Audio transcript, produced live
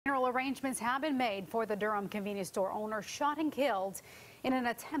arrangements have been made for the Durham convenience store owner shot and killed in an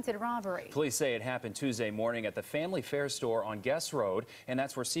attempted robbery. Police say it happened Tuesday morning at the Family Fare store on Guest Road, and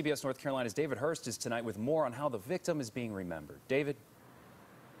that's where CBS North Carolina's David Hurst is tonight with more on how the victim is being remembered. David?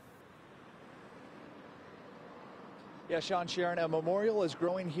 Yeah, Sean, Sharon, a memorial is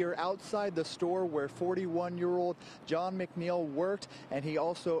growing here outside the store where 41-year-old John McNeil worked, and he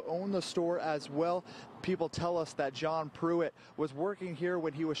also owned the store as well. People tell us that John Pruitt was working here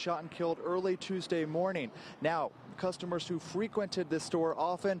when he was shot and killed early Tuesday morning. Now, customers who frequented this store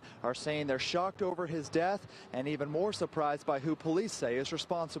often are saying they're shocked over his death and even more surprised by who police say is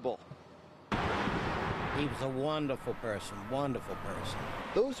responsible. He was a wonderful person, wonderful person.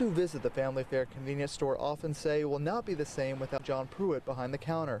 Those who visit the Family Fare convenience store often say it will not be the same without John Pruitt behind the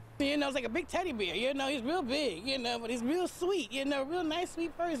counter. You know, it's like a big teddy bear, you know, he's real big, you know, but he's real sweet, you know, real nice,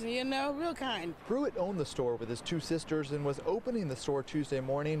 sweet person, you know, real kind. Pruitt owned the store with his two sisters and was opening the store Tuesday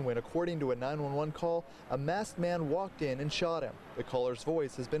morning when, according to a 911 call, a masked man walked in and shot him. The caller's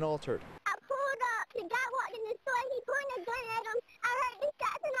voice has been altered. I pulled up, the guy walked in the store, he pointed a gun at him, I heard the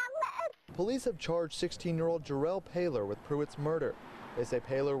shots and I left. Police have charged 16-year-old Jarrell Paylor with Pruitt's murder. They say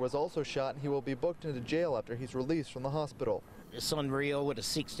Paylor was also shot and he will be booked into jail after he's released from the hospital. It's unreal with a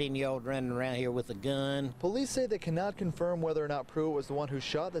 16-year-old running around here with a gun. Police say they cannot confirm whether or not Pruitt was the one who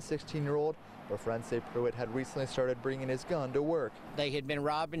shot the 16-year-old, but friends say Pruitt had recently started bringing his gun to work. They had been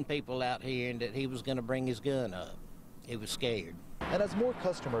robbing people out here and that he was going to bring his gun up. He was scared. And as more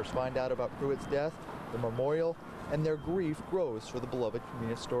customers find out about Pruitt's death, the memorial and their grief grows for the beloved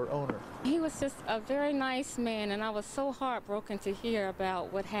convenience store owner. He was just a very nice man, and I was so heartbroken to hear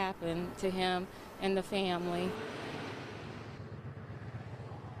about what happened to him and the family.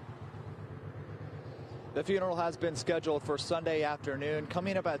 The funeral has been scheduled for Sunday afternoon.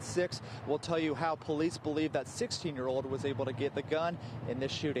 Coming up at 6, we'll tell you how police believe that 16-year-old was able to get the gun in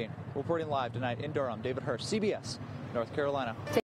this shooting. Reporting live tonight in Durham, David Hurst, CBS, North Carolina.